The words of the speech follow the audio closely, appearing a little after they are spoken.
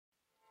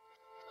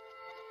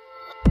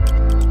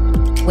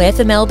We're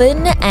for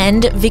Melbourne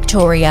and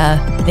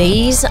Victoria.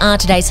 These are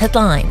today's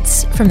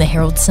headlines from the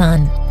Herald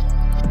Sun.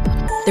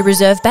 The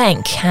Reserve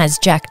Bank has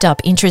jacked up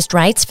interest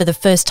rates for the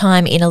first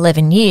time in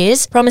 11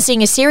 years,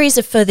 promising a series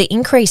of further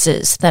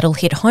increases that'll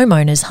hit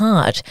homeowners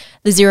hard.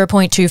 The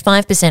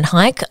 0.25%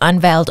 hike,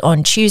 unveiled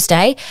on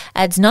Tuesday,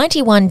 adds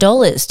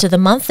 $91 to the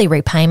monthly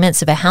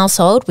repayments of a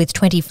household with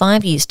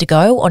 25 years to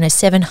go on a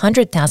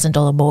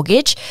 $700,000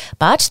 mortgage,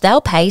 but they'll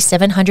pay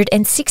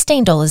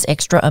 $716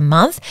 extra a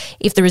month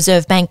if the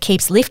Reserve Bank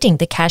keeps lifting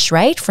the cash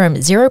rate from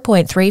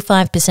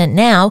 0.35%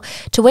 now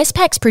to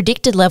Westpac's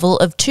predicted level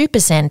of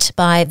 2%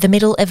 by the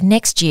middle of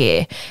next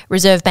year.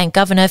 Reserve Bank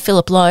Governor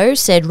Philip Lowe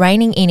said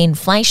reining in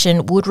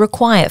inflation would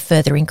require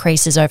further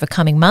increases over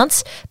coming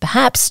months,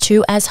 perhaps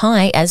to as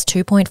high as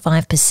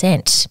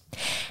 2.5%.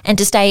 And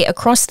to stay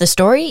across the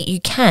story,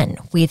 you can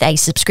with a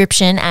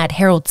subscription at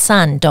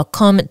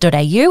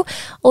heraldsun.com.au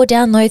or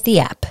download the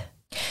app.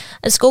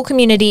 A school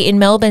community in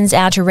Melbourne's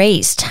Outer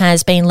East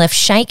has been left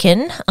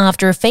shaken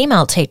after a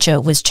female teacher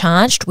was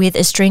charged with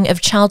a string of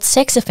child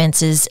sex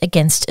offences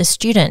against a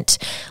student.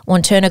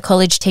 Wantirna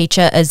College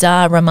teacher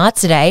Azar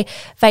Ramatzadeh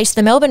faced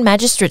the Melbourne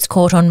Magistrates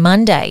Court on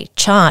Monday,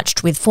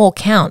 charged with 4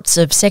 counts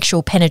of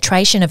sexual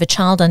penetration of a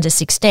child under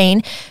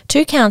 16,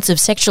 2 counts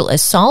of sexual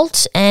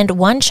assault and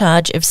 1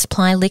 charge of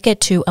supply liquor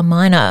to a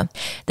minor.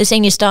 The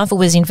senior staffer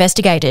was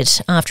investigated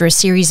after a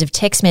series of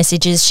text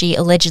messages she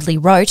allegedly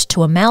wrote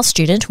to a male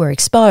student were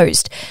exposed.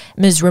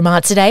 Ms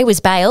Ramatzadeh was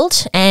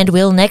bailed and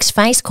will next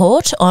face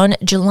court on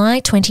July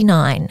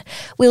 29.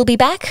 We'll be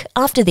back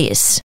after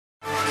this.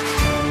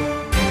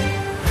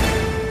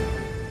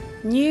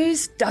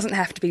 News doesn't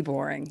have to be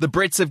boring. The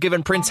Brits have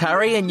given Prince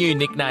Harry a new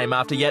nickname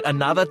after yet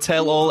another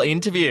tell-all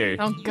interview.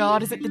 Oh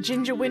God, is it the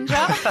Ginger Whinger?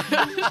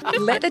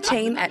 Let the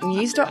team at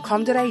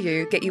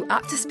news.com.au get you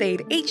up to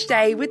speed each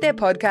day with their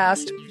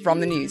podcast,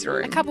 From the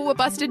Newsroom. A couple were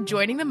busted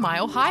joining the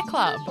Mile High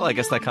Club. Well, I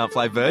guess they can't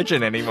play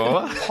Virgin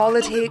anymore.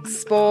 Politics,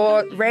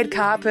 sport, red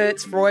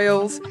carpets,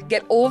 royals.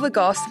 Get all the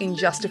goss in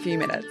just a few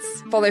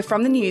minutes. Follow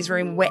From the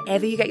Newsroom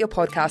wherever you get your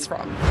podcast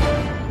from.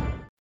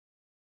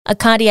 A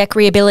cardiac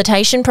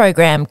rehabilitation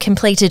program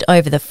completed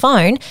over the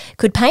phone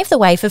could pave the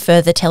way for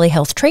further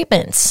telehealth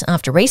treatments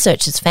after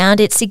researchers found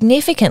it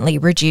significantly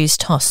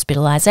reduced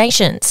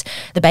hospitalisations.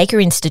 The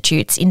Baker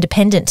Institute's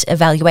independent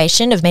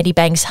evaluation of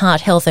Medibank's Heart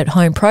Health at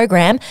Home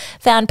program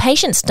found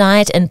patients'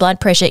 diet and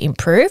blood pressure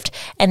improved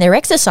and their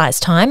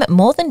exercise time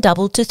more than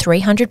doubled to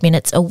 300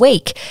 minutes a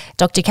week.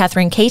 Dr.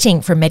 Catherine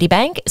Keating from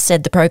Medibank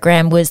said the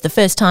program was the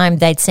first time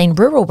they'd seen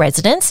rural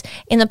residents,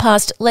 in the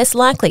past less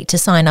likely to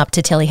sign up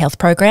to telehealth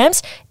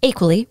programs,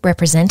 equally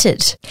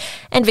represented.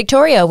 And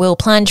Victoria will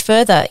plunge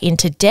further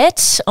into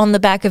debt on the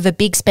back of a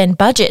big spend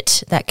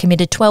budget that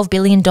committed $12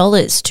 billion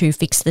to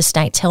fix the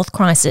state's health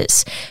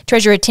crisis.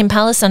 Treasurer Tim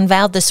Pallas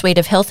unveiled the suite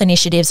of health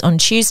initiatives on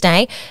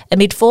Tuesday.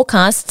 Amid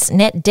forecasts,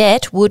 net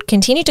debt would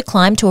continue to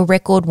climb to a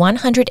record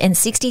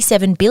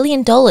 $167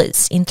 billion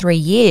in 3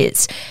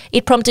 years.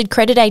 It prompted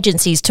credit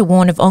agencies to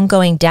warn of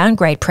ongoing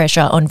downgrade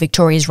pressure on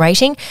Victoria's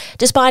rating,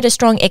 despite a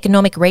strong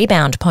economic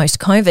rebound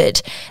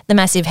post-COVID. The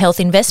massive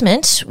health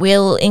investment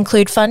will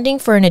include funding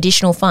for an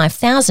additional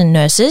 5,000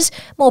 nurses,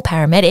 more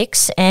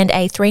paramedics, and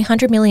a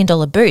 $300 million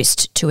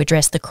boost to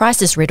address the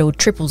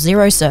crisis-riddled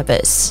 000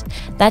 service.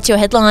 That's your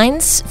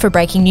headlines. For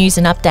breaking news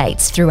and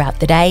updates throughout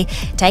the day,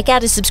 take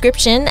out a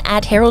subscription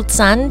at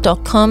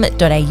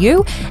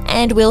heraldsun.com.au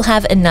and we'll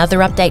have another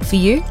update for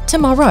you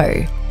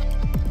tomorrow.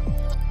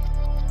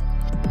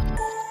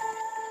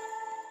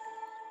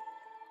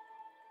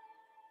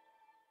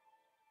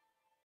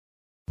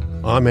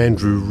 I'm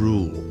Andrew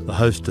Rule, the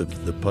host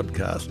of the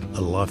podcast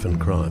A Life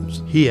and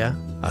Crimes. Here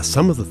are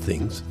some of the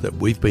things that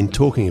we've been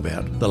talking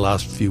about the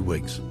last few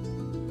weeks.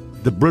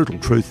 The brutal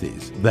truth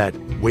is that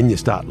when you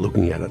start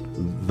looking at it,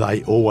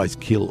 they always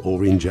kill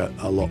or injure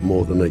a lot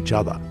more than each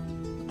other.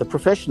 The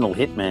professional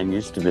hitman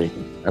used to be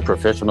a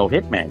professional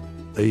hitman.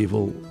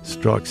 Evil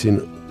strikes in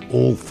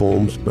all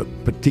forms, but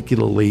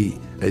particularly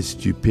as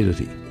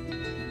stupidity.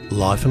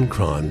 Life and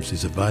Crimes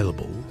is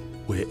available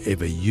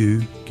wherever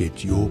you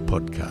get your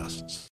podcasts.